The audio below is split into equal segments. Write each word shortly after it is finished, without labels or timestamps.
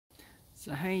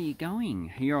So how are you going?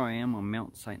 Here I am on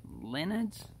Mount St.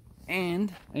 Leonard,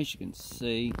 and as you can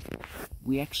see,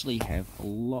 we actually have a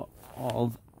lot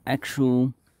of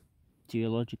actual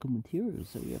geological materials.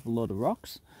 So we have a lot of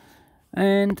rocks,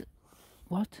 and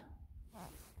what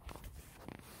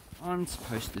I'm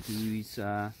supposed to do is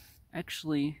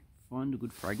actually find a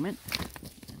good fragment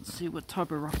and see what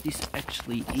type of rock this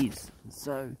actually is.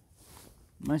 So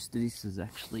most of this has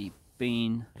actually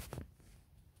been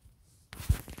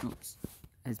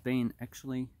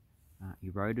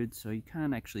eroded, so you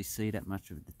can't actually see that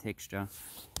much of the texture,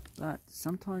 but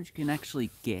sometimes you can actually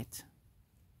get,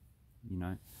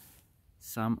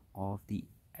 some of the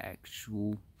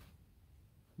actual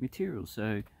material. So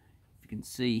if you can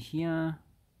see here,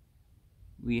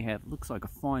 we have, looks like a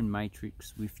fine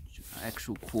matrix with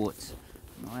actual quartz.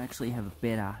 I actually have a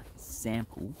better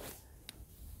sample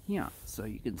here, so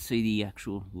you can see the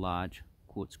actual large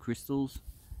quartz crystals.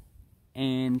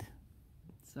 And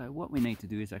so what we need to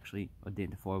do is actually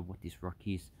identify what this rock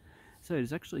is. So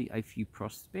there's actually a few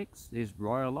prospects. There's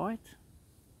rhyolite,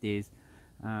 there's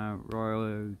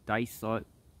rhyodacite,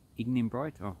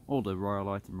 ignimbrite. Oh, all the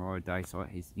rhyolite and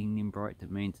rhyodacite is ignimbrite. That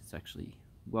means it's actually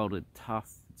welded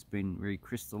tough. It's been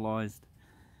recrystallized.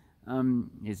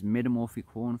 There's metamorphic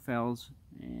hornfels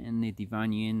and the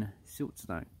Devonian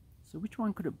siltstone. So which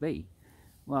one could it be?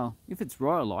 Well, if it's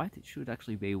rhyolite, it should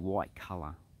actually be a white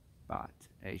color. But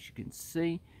as you can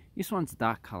see, this one's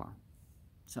dark color.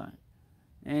 So,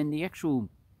 and the actual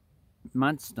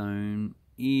mudstone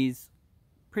is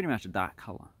pretty much a dark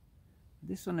color.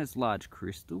 This one has large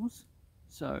crystals.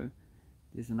 So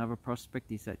there's another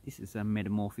prospect, is that this is a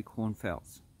metamorphic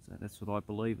hornfels. So that's what I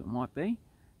believe it might be,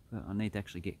 but I need to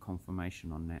actually get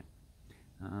confirmation on that.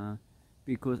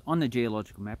 Because on the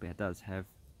geological map it does have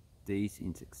these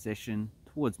in succession.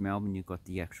 Towards Melbourne you've got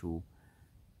the actual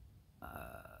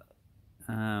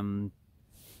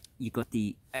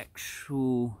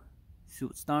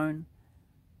siltstone,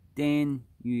 then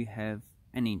you have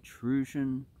an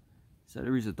intrusion. So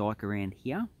there is a dike around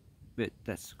here, but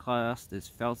that's classed as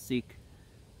felsic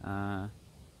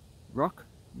rock.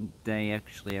 They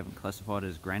actually haven't classified it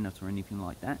as granite or anything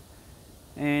like that,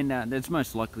 and that's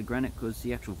most likely granite because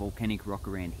the actual volcanic rock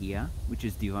around here, which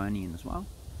is Devonian as well,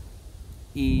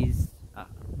 is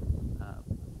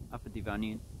Upper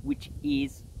Devonian, which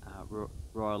is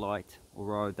rhyolite or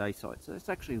rhyodacite. So it's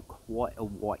actually quite a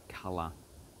white color.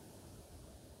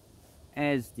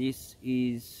 As this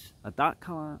is a dark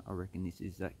color, I reckon this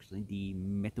is actually the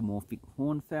metamorphic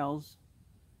hornfels.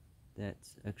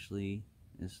 That's actually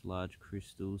as large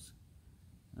crystals.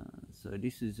 So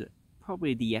this is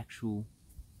probably the actual,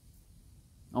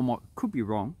 could be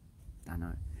wrong, don't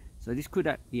know. So this could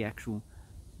be actual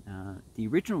the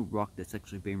original rock that's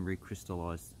actually been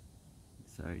recrystallized.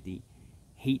 So the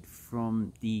heat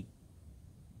from the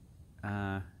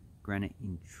granite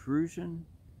intrusion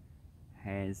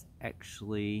has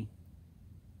actually,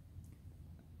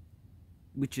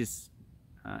 which is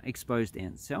exposed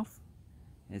down south,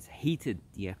 has heated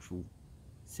the actual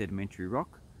sedimentary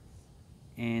rock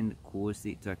and caused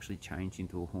it to actually change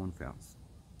into a hornfels.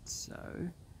 So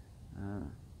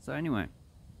anyway,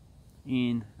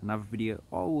 in another video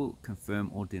I will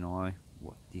confirm or deny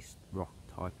what this rock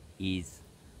type is,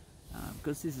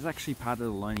 because this is actually part of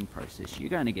the learning process. You're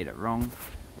going to get it wrong,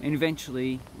 and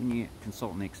eventually when you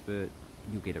consult an expert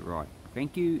you'll get it right.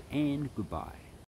 Thank you and goodbye.